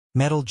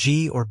Metal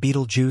G or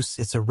Betelgeuse,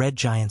 it's a red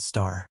giant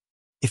star.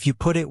 If you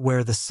put it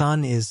where the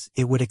Sun is,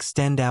 it would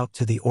extend out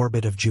to the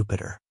orbit of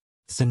Jupiter.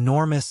 It's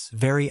enormous,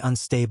 very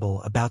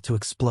unstable, about to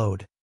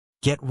explode.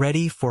 Get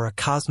ready for a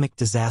cosmic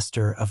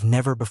disaster of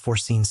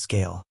never-before-seen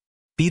scale.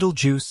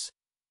 Betelgeuse,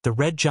 the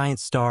red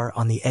giant star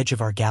on the edge of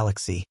our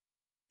galaxy,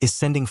 is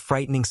sending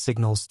frightening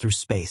signals through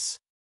space.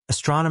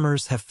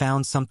 Astronomers have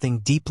found something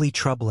deeply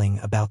troubling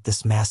about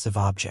this massive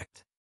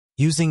object.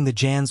 Using the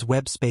James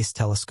Webb Space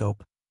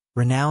Telescope,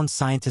 renowned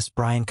scientist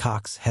Brian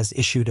Cox has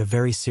issued a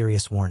very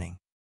serious warning.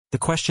 The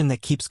question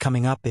that keeps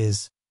coming up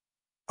is,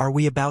 are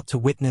we about to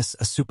witness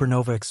a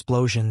supernova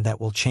explosion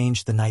that will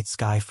change the night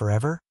sky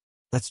forever?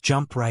 Let's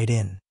jump right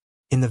in.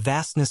 In the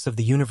vastness of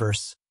the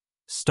universe,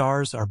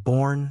 stars are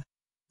born,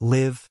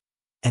 live,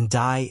 and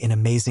die in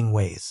amazing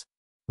ways.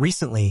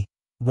 Recently,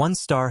 one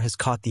star has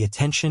caught the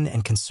attention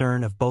and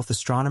concern of both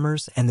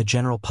astronomers and the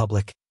general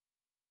public: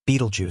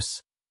 Betelgeuse,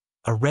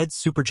 a red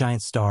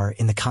supergiant star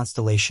in the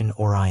constellation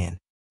Orion.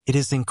 It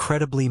is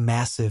incredibly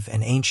massive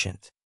and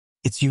ancient.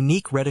 Its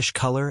unique reddish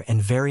color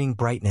and varying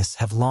brightness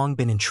have long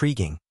been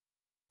intriguing,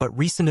 but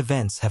recent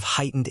events have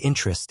heightened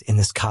interest in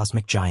this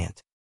cosmic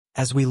giant.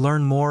 As we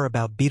learn more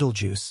about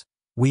Betelgeuse,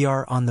 we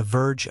are on the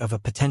verge of a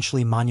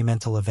potentially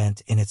monumental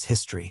event in its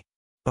history.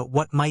 But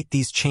what might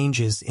these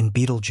changes in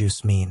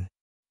Betelgeuse mean?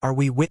 Are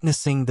we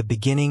witnessing the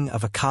beginning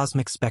of a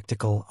cosmic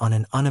spectacle on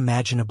an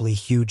unimaginably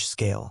huge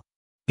scale?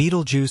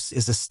 Betelgeuse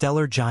is a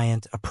stellar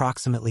giant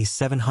approximately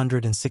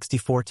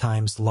 764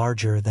 times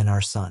larger than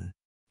our Sun.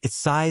 Its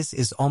size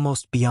is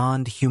almost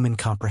beyond human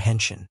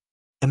comprehension.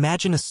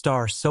 Imagine a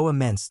star so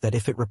immense that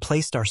if it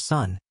replaced our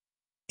Sun,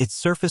 its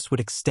surface would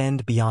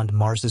extend beyond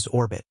Mars's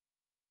orbit,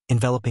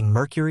 enveloping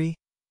Mercury,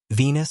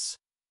 Venus,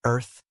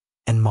 Earth,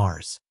 and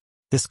Mars.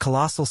 This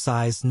colossal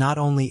size not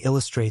only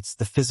illustrates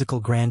the physical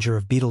grandeur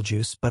of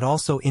Betelgeuse but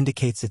also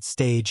indicates its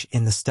stage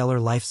in the stellar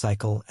life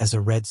cycle as a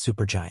red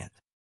supergiant.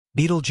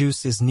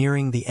 Betelgeuse is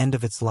nearing the end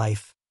of its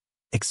life,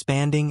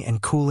 expanding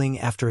and cooling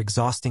after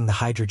exhausting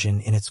the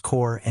hydrogen in its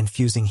core and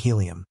fusing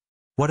helium.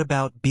 What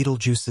about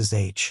Betelgeuse's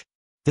age?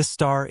 This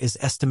star is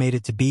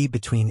estimated to be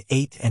between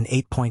 8 and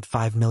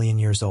 8.5 million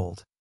years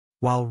old.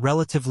 While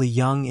relatively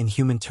young in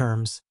human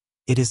terms,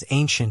 it is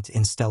ancient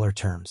in stellar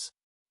terms.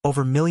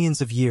 Over millions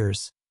of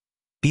years,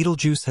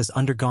 Betelgeuse has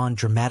undergone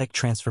dramatic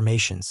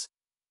transformations,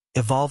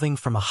 evolving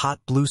from a hot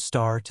blue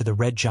star to the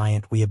red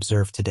giant we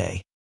observe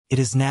today. It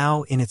is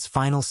now in its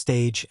final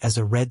stage as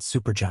a red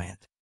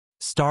supergiant.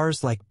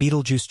 Stars like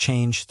Betelgeuse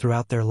change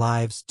throughout their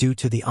lives due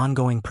to the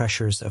ongoing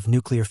pressures of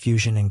nuclear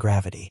fusion and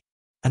gravity.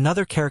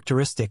 Another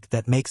characteristic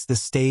that makes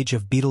this stage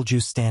of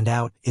Betelgeuse stand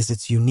out is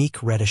its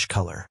unique reddish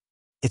color.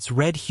 Its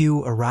red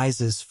hue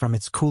arises from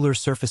its cooler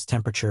surface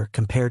temperature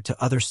compared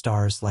to other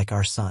stars like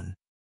our Sun.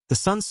 The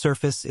Sun's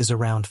surface is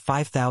around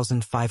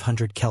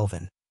 5,500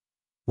 Kelvin,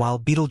 while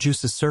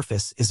Betelgeuse's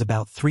surface is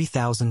about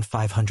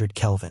 3,500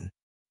 Kelvin.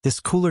 This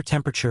cooler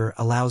temperature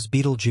allows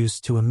Betelgeuse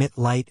to emit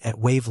light at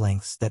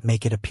wavelengths that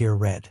make it appear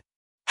red.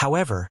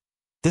 However,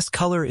 this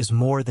color is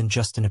more than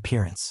just an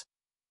appearance.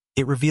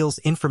 It reveals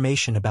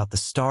information about the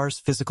star's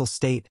physical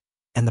state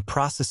and the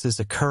processes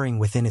occurring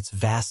within its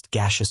vast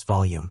gaseous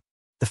volume.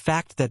 The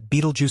fact that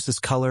Betelgeuse's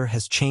color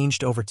has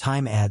changed over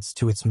time adds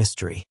to its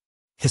mystery.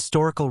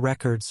 Historical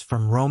records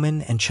from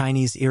Roman and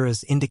Chinese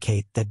eras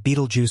indicate that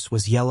Betelgeuse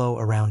was yellow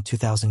around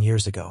 2,000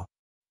 years ago.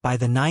 By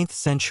the 9th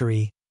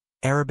century,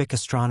 Arabic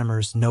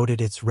astronomers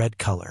noted its red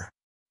color.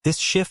 This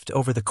shift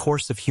over the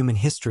course of human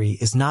history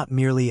is not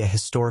merely a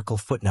historical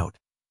footnote.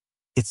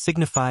 It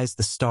signifies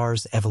the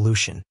star's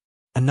evolution.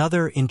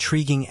 Another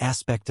intriguing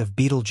aspect of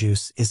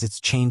Betelgeuse is its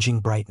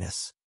changing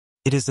brightness.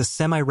 It is a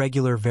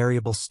semi-regular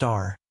variable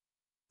star,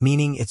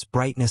 meaning its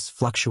brightness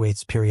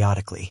fluctuates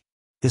periodically.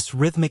 This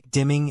rhythmic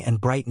dimming and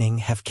brightening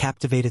have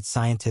captivated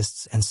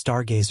scientists and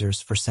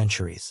stargazers for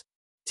centuries.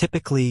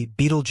 Typically,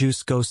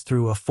 Betelgeuse goes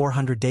through a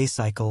 400-day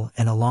cycle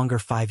and a longer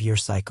 5-year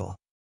cycle.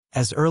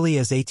 As early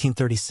as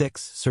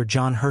 1836, Sir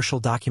John Herschel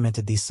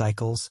documented these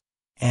cycles,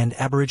 and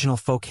Aboriginal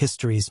folk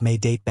histories may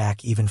date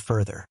back even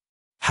further.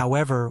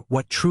 However,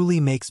 what truly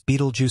makes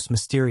Betelgeuse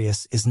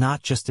mysterious is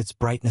not just its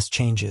brightness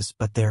changes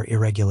but their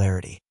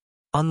irregularity.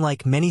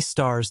 Unlike many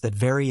stars that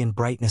vary in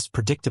brightness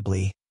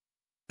predictably,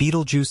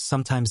 Betelgeuse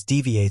sometimes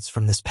deviates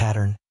from this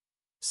pattern,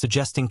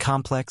 suggesting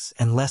complex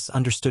and less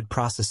understood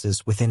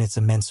processes within its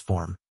immense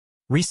form.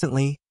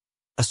 Recently,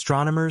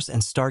 astronomers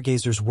and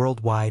stargazers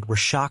worldwide were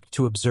shocked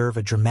to observe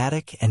a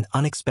dramatic and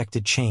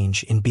unexpected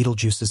change in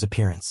Betelgeuse's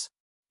appearance.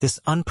 This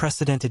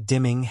unprecedented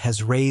dimming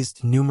has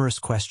raised numerous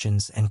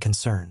questions and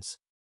concerns.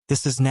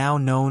 This is now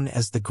known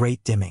as the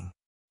Great Dimming.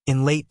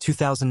 In late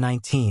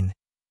 2019,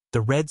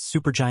 the red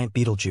supergiant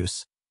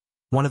Betelgeuse,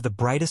 one of the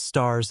brightest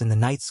stars in the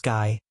night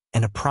sky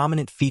and a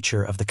prominent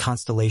feature of the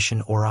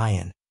constellation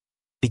Orion,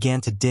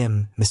 began to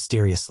dim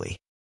mysteriously.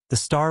 The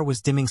star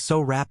was dimming so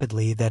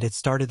rapidly that it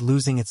started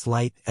losing its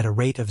light at a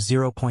rate of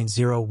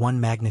 0.01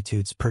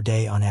 magnitudes per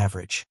day on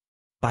average.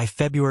 By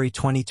February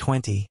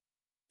 2020,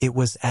 it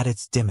was at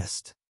its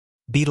dimmest.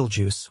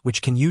 Betelgeuse,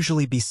 which can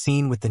usually be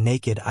seen with the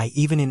naked eye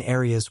even in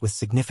areas with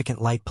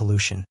significant light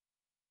pollution,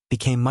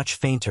 became much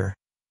fainter,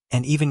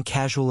 and even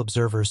casual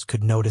observers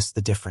could notice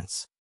the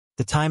difference.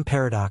 The time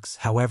paradox,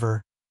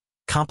 however,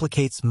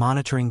 complicates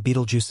monitoring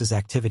Betelgeuse's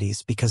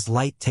activities because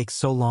light takes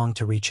so long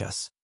to reach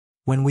us.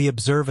 When we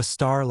observe a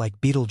star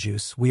like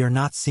Betelgeuse, we are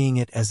not seeing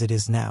it as it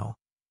is now,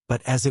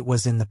 but as it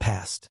was in the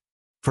past.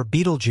 For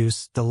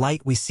Betelgeuse, the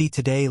light we see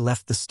today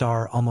left the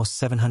star almost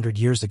 700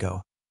 years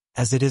ago,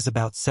 as it is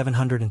about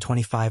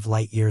 725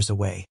 light-years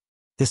away.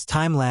 This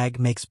time lag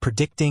makes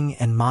predicting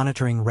and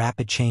monitoring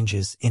rapid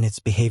changes in its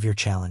behavior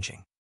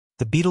challenging.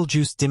 The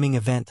Betelgeuse dimming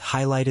event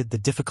highlighted the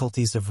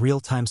difficulties of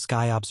real-time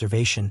sky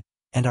observation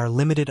and our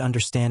limited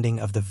understanding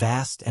of the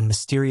vast and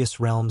mysterious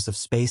realms of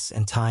space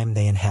and time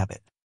they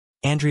inhabit.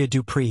 Andrea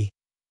Dupree,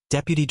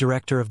 Deputy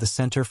Director of the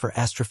Center for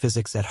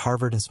Astrophysics at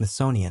Harvard and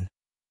Smithsonian,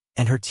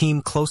 and her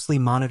team closely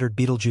monitored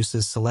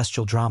Betelgeuse's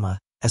celestial drama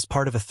as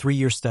part of a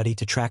 3-year study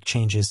to track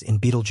changes in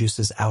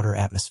Betelgeuse's outer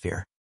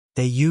atmosphere.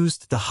 They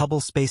used the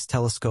Hubble Space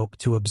Telescope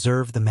to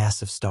observe the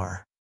massive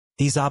star.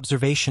 These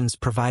observations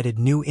provided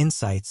new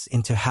insights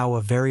into how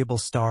a variable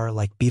star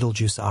like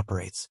Betelgeuse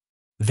operates.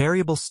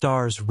 Variable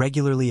stars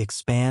regularly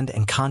expand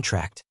and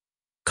contract,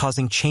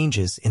 causing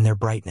changes in their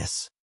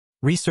brightness.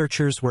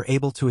 Researchers were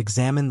able to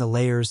examine the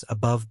layers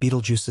above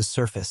Betelgeuse's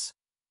surface,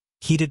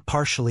 heated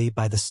partially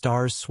by the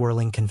star's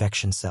swirling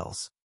convection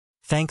cells.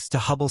 Thanks to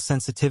Hubble's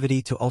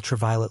sensitivity to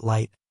ultraviolet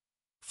light,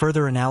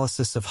 further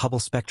analysis of Hubble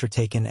spectra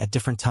taken at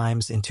different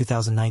times in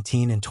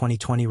 2019 and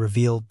 2020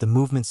 revealed the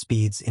movement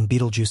speeds in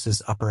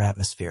Betelgeuse's upper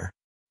atmosphere.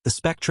 The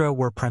spectra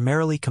were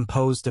primarily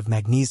composed of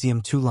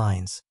magnesium-2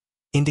 lines,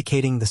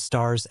 indicating the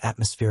star's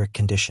atmospheric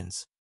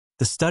conditions.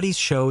 The studies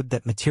showed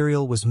that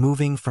material was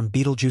moving from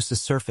Betelgeuse's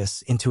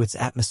surface into its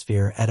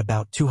atmosphere at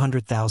about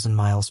 200,000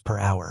 miles per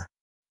hour.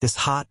 This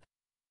hot,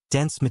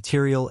 dense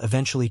material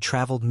eventually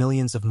traveled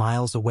millions of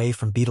miles away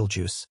from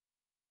Betelgeuse,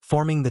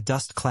 forming the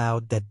dust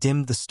cloud that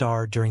dimmed the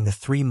star during the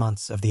 3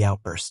 months of the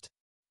outburst.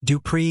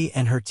 Dupree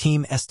and her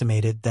team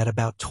estimated that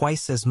about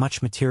twice as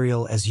much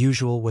material as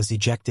usual was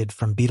ejected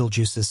from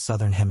Betelgeuse's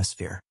southern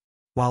hemisphere.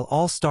 While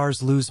all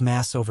stars lose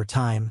mass over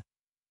time,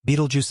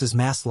 Betelgeuse's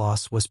mass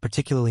loss was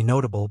particularly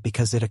notable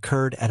because it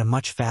occurred at a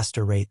much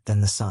faster rate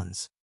than the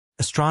Sun's.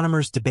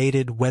 Astronomers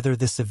debated whether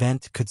this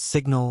event could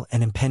signal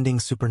an impending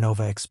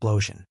supernova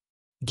explosion.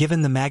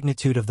 Given the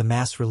magnitude of the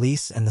mass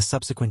release and the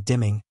subsequent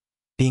dimming,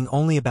 being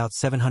only about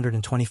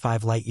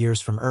 725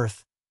 light-years from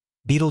Earth,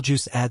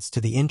 Betelgeuse adds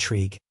to the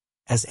intrigue,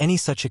 as any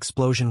such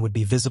explosion would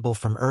be visible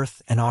from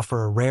Earth and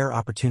offer a rare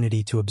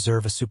opportunity to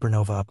observe a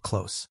supernova up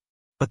close.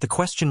 But the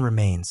question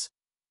remains,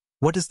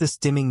 what does this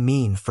dimming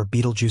mean for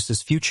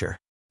Betelgeuse's future?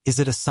 Is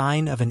it a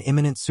sign of an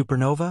imminent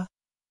supernova?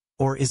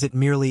 Or is it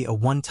merely a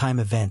one-time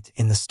event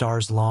in the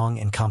star's long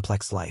and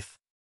complex life?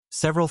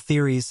 Several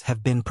theories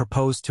have been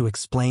proposed to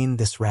explain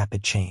this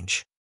rapid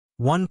change.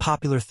 One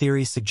popular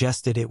theory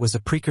suggested it was a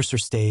precursor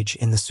stage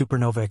in the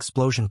supernova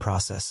explosion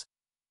process,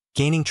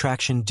 gaining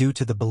traction due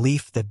to the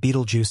belief that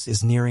Betelgeuse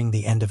is nearing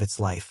the end of its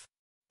life.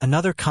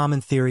 Another common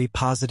theory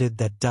posited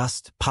that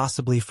dust,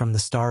 possibly from the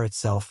star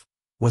itself,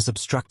 was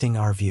obstructing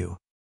our view.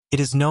 It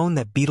is known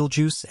that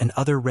Betelgeuse and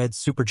other red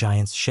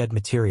supergiants shed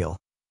material,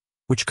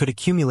 which could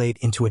accumulate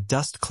into a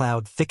dust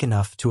cloud thick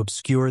enough to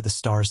obscure the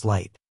star's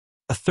light.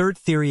 A third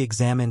theory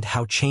examined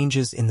how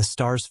changes in the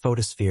star's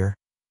photosphere,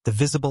 the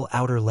visible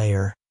outer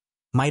layer,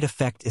 might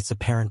affect its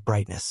apparent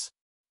brightness.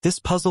 This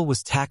puzzle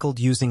was tackled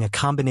using a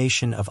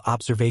combination of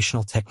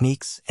observational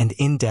techniques and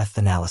in-depth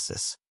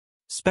analysis.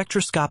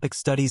 Spectroscopic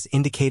studies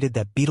indicated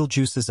that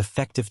Betelgeuse's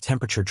effective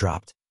temperature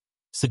dropped,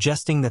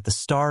 suggesting that the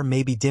star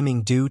may be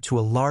dimming due to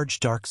a large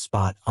dark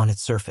spot on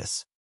its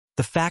surface.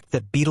 The fact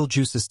that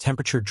Betelgeuse's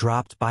temperature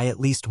dropped by at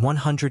least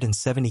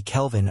 170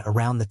 Kelvin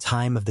around the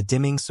time of the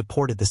dimming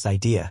supported this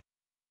idea,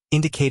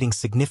 indicating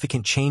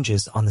significant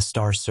changes on the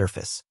star's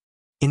surface.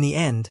 In the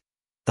end,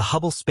 the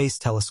Hubble Space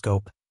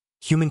Telescope,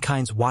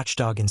 humankind's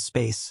watchdog in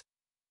space,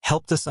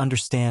 helped us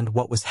understand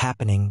what was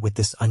happening with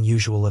this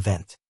unusual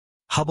event.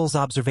 Hubble's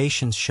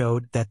observations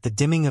showed that the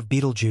dimming of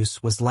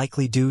Betelgeuse was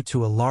likely due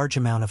to a large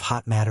amount of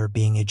hot matter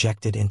being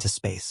ejected into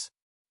space.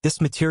 This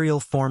material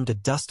formed a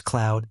dust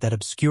cloud that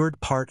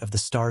obscured part of the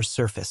star's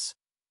surface,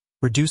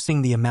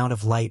 reducing the amount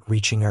of light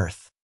reaching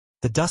Earth.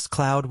 The dust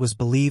cloud was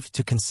believed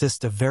to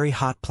consist of very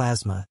hot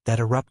plasma that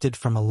erupted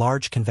from a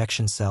large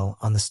convection cell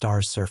on the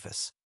star's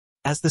surface.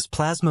 As this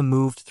plasma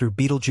moved through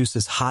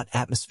Betelgeuse's hot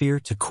atmosphere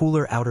to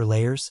cooler outer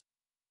layers,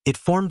 it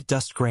formed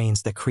dust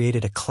grains that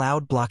created a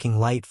cloud blocking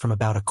light from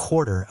about a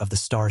quarter of the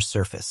star's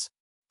surface.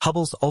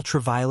 Hubble's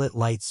ultraviolet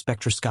light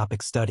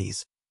spectroscopic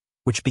studies,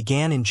 which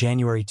began in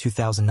January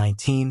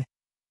 2019,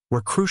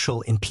 were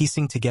crucial in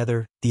piecing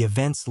together the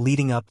events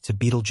leading up to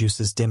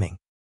Betelgeuse's dimming.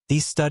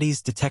 These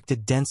studies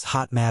detected dense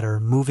hot matter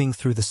moving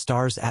through the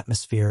star's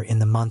atmosphere in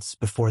the months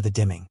before the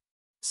dimming.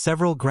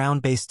 Several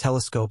ground-based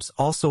telescopes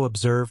also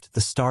observed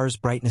the star's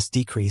brightness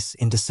decrease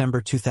in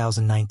December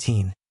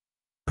 2019,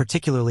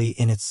 particularly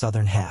in its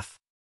southern half.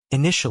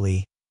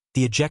 Initially,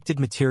 the ejected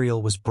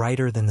material was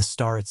brighter than the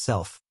star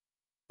itself,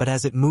 but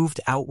as it moved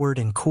outward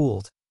and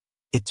cooled,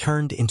 it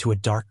turned into a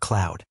dark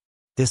cloud.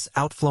 This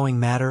outflowing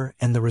matter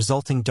and the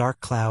resulting dark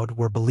cloud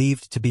were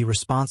believed to be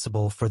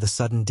responsible for the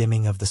sudden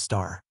dimming of the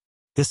star.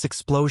 This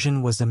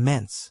explosion was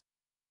immense,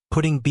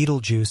 putting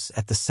Betelgeuse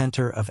at the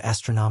center of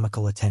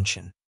astronomical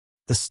attention.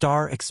 The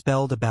star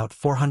expelled about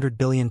 400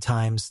 billion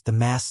times the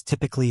mass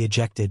typically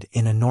ejected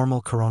in a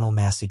normal coronal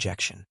mass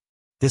ejection.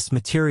 This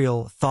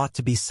material, thought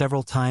to be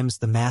several times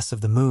the mass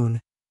of the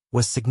Moon,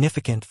 was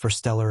significant for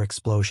stellar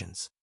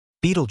explosions.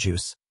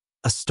 Betelgeuse,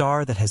 a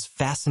star that has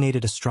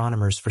fascinated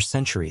astronomers for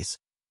centuries,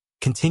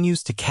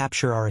 continues to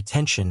capture our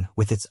attention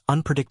with its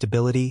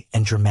unpredictability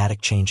and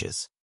dramatic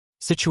changes.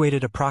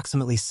 Situated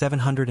approximately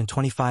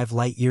 725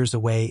 light-years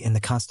away in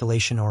the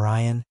constellation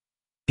Orion,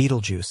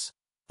 Betelgeuse,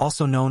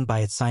 also known by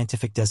its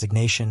scientific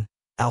designation,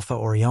 Alpha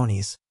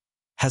Orionis,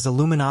 has a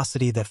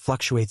luminosity that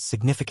fluctuates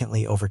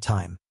significantly over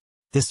time.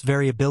 This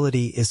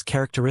variability is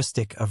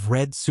characteristic of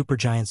red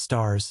supergiant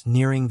stars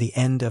nearing the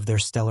end of their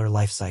stellar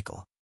life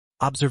cycle.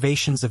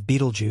 Observations of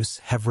Betelgeuse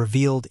have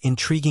revealed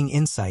intriguing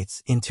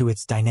insights into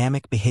its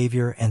dynamic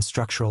behavior and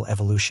structural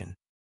evolution.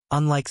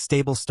 Unlike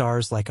stable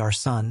stars like our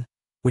Sun,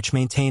 which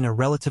maintain a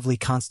relatively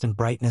constant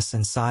brightness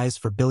and size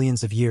for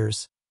billions of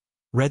years,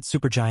 red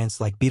supergiants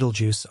like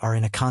Betelgeuse are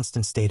in a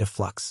constant state of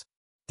flux.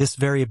 This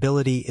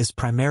variability is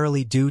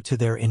primarily due to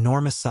their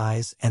enormous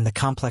size and the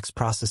complex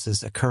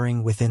processes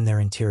occurring within their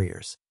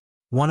interiors.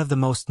 One of the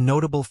most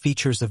notable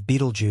features of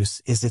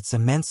Betelgeuse is its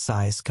immense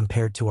size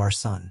compared to our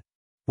Sun.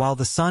 While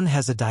the Sun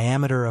has a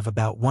diameter of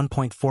about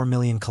 1.4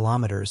 million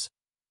kilometers,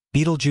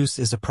 Betelgeuse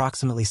is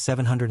approximately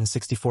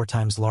 764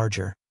 times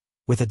larger,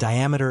 with a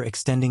diameter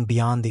extending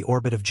beyond the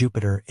orbit of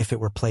Jupiter if it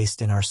were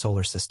placed in our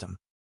solar system.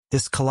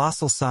 This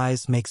colossal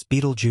size makes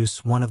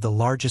Betelgeuse one of the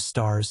largest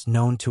stars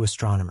known to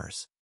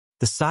astronomers.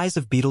 The size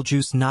of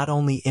Betelgeuse not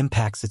only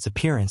impacts its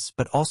appearance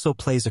but also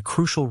plays a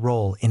crucial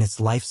role in its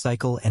life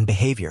cycle and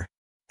behavior.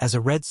 As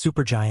a red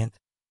supergiant,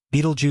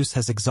 Betelgeuse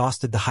has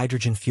exhausted the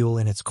hydrogen fuel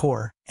in its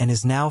core and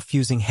is now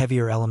fusing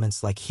heavier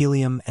elements like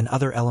helium and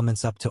other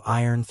elements up to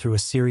iron through a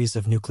series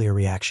of nuclear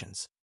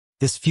reactions.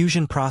 This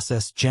fusion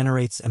process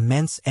generates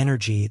immense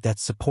energy that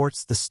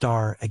supports the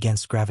star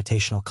against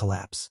gravitational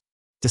collapse.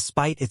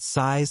 Despite its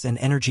size and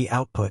energy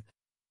output,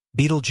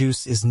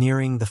 Betelgeuse is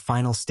nearing the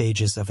final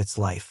stages of its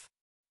life.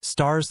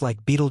 Stars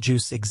like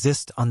Betelgeuse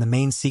exist on the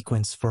main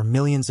sequence for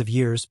millions of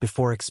years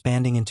before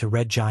expanding into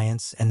red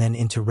giants and then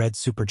into red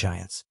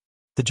supergiants.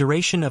 The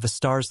duration of a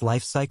star's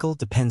life cycle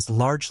depends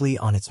largely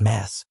on its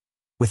mass,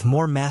 with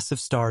more massive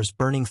stars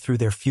burning through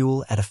their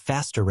fuel at a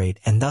faster rate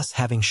and thus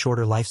having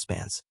shorter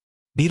lifespans.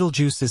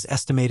 Betelgeuse is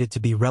estimated to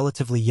be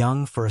relatively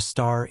young for a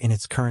star in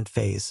its current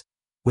phase,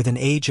 with an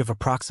age of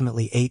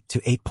approximately 8 to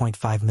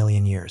 8.5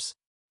 million years.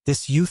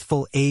 This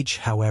youthful age,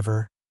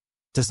 however,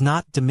 does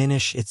not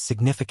diminish its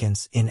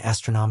significance in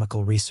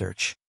astronomical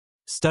research.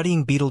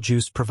 Studying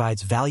Betelgeuse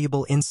provides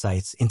valuable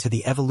insights into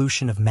the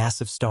evolution of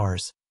massive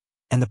stars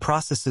and the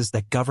processes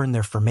that govern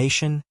their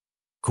formation,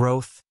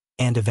 growth,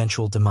 and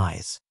eventual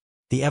demise.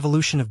 The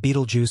evolution of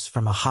Betelgeuse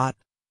from a hot,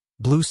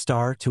 blue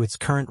star to its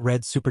current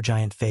red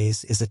supergiant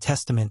phase is a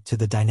testament to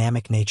the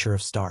dynamic nature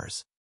of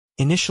stars.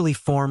 Initially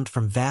formed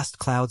from vast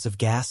clouds of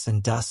gas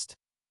and dust,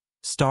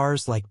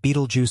 stars like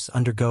Betelgeuse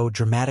undergo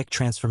dramatic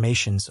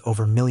transformations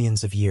over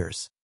millions of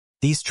years.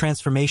 These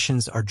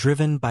transformations are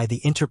driven by the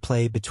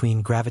interplay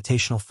between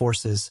gravitational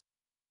forces,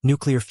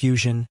 nuclear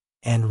fusion,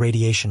 and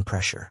radiation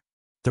pressure.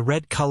 The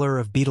red color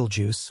of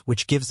Betelgeuse,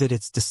 which gives it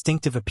its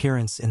distinctive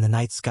appearance in the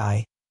night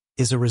sky,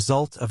 is a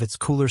result of its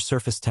cooler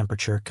surface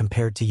temperature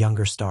compared to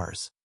younger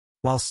stars.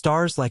 While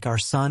stars like our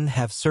Sun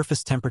have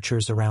surface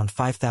temperatures around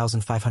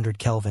 5,500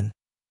 Kelvin,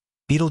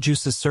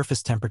 Betelgeuse's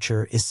surface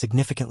temperature is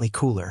significantly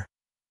cooler,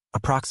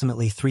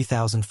 approximately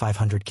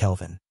 3,500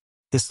 Kelvin.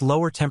 This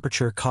lower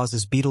temperature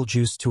causes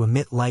Betelgeuse to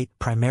emit light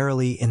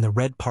primarily in the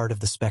red part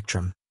of the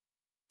spectrum,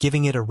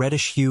 giving it a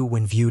reddish hue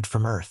when viewed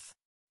from Earth.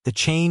 The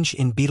change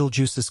in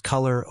Betelgeuse's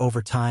color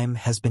over time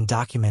has been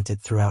documented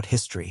throughout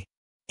history.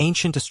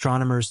 Ancient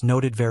astronomers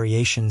noted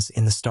variations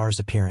in the star's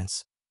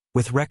appearance,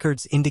 with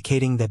records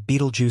indicating that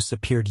Betelgeuse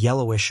appeared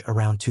yellowish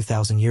around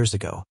 2,000 years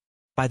ago.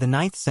 By the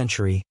 9th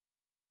century,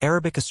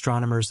 Arabic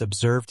astronomers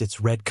observed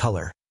its red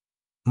color,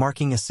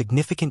 marking a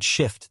significant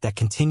shift that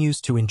continues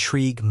to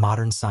intrigue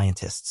modern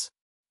scientists.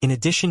 In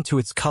addition to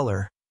its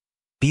color,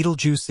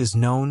 Betelgeuse is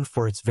known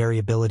for its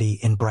variability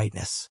in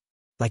brightness.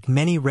 Like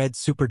many red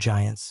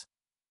supergiants,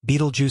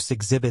 Betelgeuse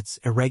exhibits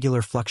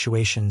irregular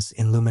fluctuations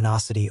in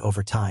luminosity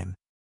over time.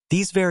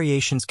 These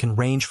variations can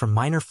range from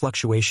minor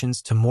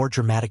fluctuations to more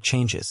dramatic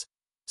changes,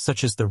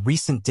 such as the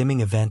recent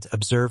dimming event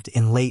observed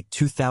in late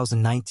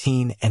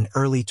 2019 and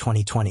early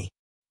 2020.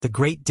 The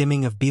Great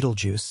Dimming of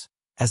Betelgeuse,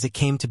 as it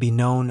came to be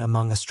known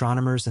among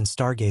astronomers and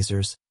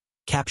stargazers,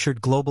 captured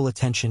global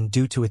attention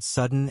due to its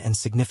sudden and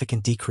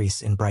significant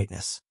decrease in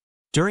brightness.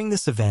 During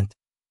this event,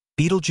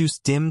 Betelgeuse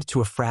dimmed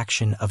to a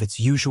fraction of its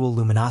usual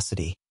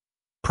luminosity,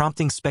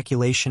 prompting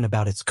speculation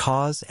about its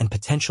cause and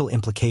potential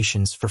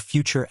implications for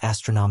future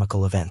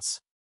astronomical events.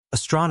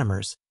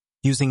 Astronomers,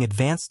 using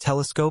advanced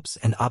telescopes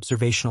and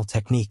observational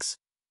techniques,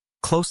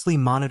 closely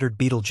monitored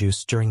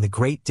Betelgeuse during the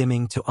Great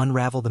Dimming to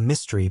unravel the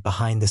mystery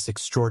behind this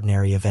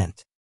extraordinary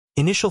event.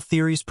 Initial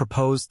theories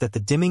proposed that the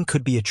dimming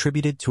could be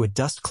attributed to a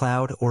dust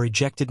cloud or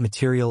ejected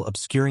material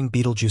obscuring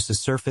Betelgeuse's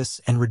surface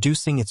and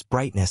reducing its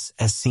brightness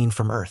as seen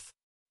from Earth.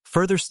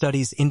 Further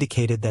studies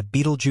indicated that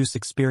Betelgeuse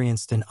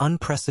experienced an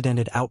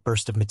unprecedented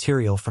outburst of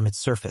material from its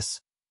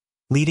surface,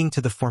 leading to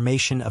the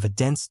formation of a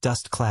dense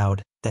dust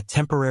cloud that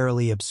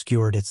temporarily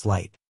obscured its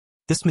light.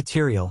 This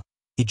material,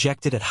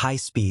 ejected at high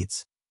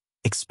speeds,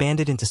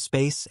 expanded into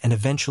space and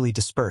eventually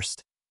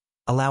dispersed,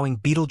 allowing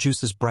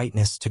Betelgeuse's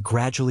brightness to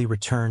gradually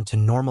return to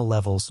normal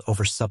levels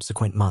over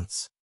subsequent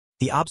months.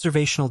 The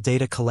observational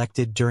data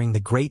collected during the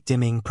Great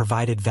Dimming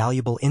provided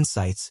valuable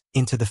insights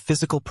into the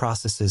physical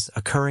processes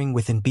occurring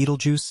within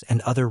Betelgeuse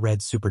and other red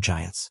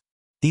supergiants.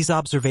 These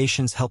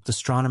observations helped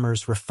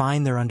astronomers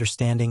refine their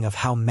understanding of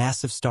how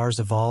massive stars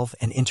evolve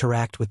and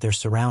interact with their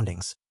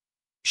surroundings,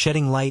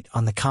 shedding light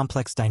on the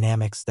complex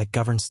dynamics that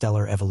govern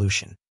stellar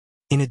evolution.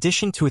 In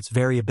addition to its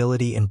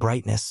variability in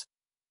brightness,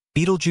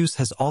 Betelgeuse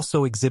has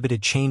also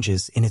exhibited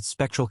changes in its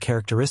spectral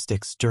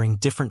characteristics during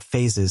different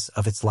phases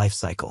of its life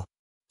cycle.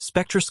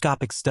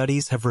 Spectroscopic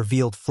studies have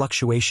revealed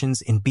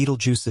fluctuations in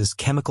Betelgeuse's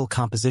chemical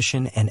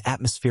composition and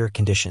atmospheric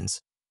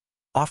conditions,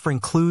 offering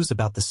clues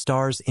about the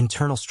star's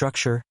internal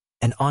structure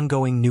and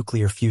ongoing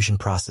nuclear fusion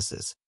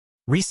processes.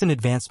 Recent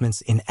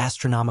advancements in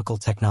astronomical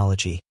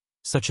technology,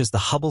 such as the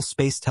Hubble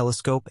Space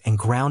Telescope and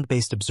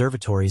ground-based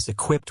observatories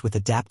equipped with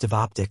adaptive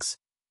optics,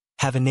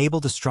 have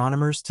enabled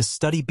astronomers to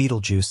study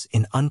Betelgeuse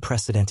in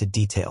unprecedented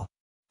detail.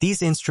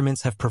 These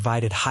instruments have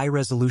provided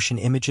high-resolution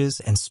images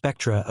and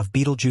spectra of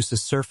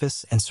Betelgeuse's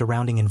surface and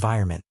surrounding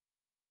environment,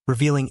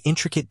 revealing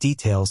intricate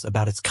details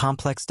about its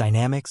complex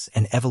dynamics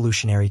and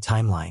evolutionary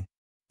timeline.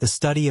 The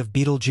study of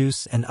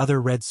Betelgeuse and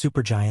other red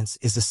supergiants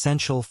is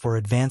essential for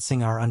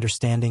advancing our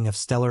understanding of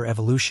stellar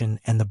evolution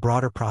and the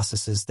broader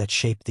processes that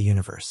shape the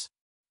universe.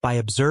 By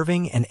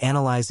observing and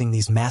analyzing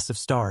these massive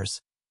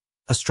stars,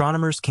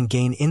 astronomers can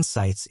gain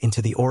insights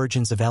into the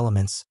origins of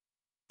elements,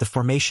 the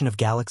formation of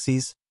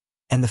galaxies,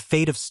 and the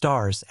fate of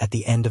stars at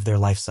the end of their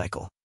life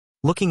cycle.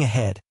 Looking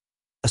ahead,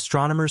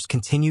 astronomers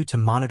continue to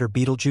monitor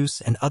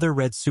Betelgeuse and other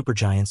red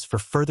supergiants for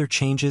further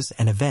changes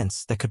and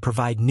events that could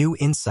provide new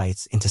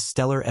insights into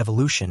stellar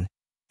evolution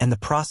and the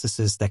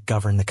processes that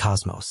govern the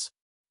cosmos.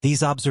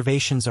 These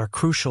observations are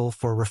crucial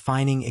for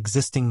refining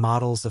existing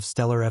models of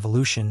stellar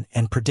evolution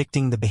and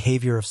predicting the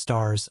behavior of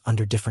stars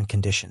under different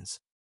conditions.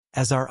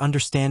 As our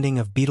understanding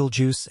of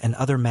Betelgeuse and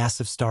other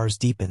massive stars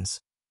deepens,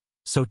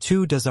 so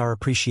too does our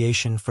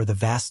appreciation for the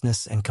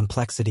vastness and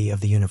complexity of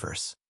the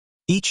universe.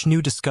 Each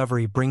new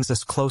discovery brings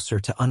us closer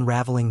to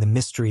unraveling the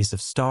mysteries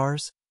of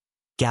stars,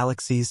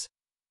 galaxies,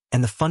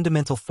 and the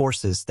fundamental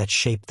forces that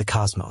shape the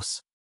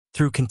cosmos.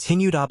 Through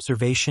continued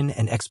observation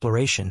and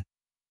exploration,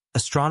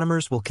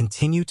 astronomers will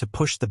continue to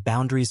push the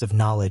boundaries of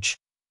knowledge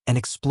and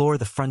explore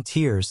the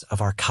frontiers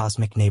of our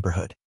cosmic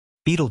neighborhood.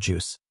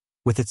 Betelgeuse,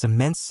 with its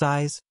immense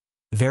size,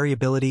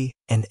 variability,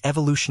 and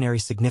evolutionary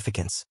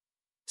significance,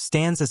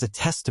 stands as a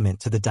testament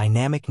to the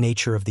dynamic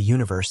nature of the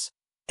universe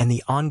and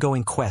the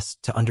ongoing quest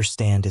to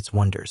understand its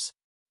wonders.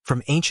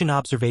 From ancient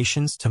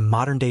observations to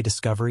modern-day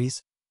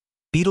discoveries,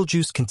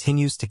 Betelgeuse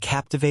continues to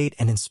captivate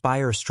and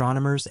inspire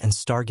astronomers and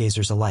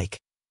stargazers alike,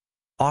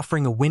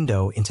 offering a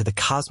window into the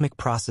cosmic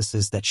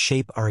processes that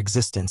shape our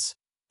existence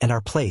and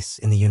our place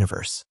in the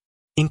universe.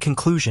 In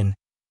conclusion,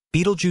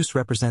 Betelgeuse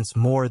represents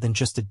more than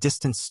just a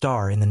distant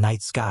star in the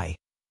night sky.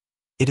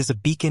 It is a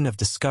beacon of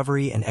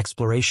discovery and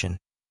exploration,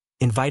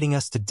 inviting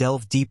us to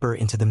delve deeper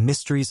into the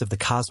mysteries of the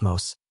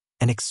cosmos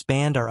and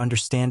expand our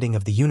understanding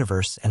of the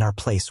universe and our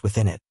place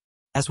within it.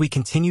 As we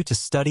continue to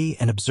study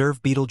and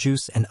observe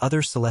Betelgeuse and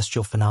other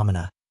celestial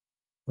phenomena,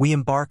 we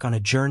embark on a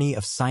journey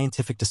of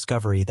scientific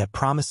discovery that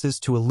promises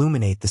to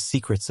illuminate the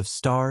secrets of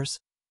stars,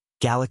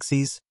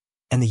 galaxies,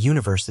 and the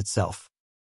universe itself.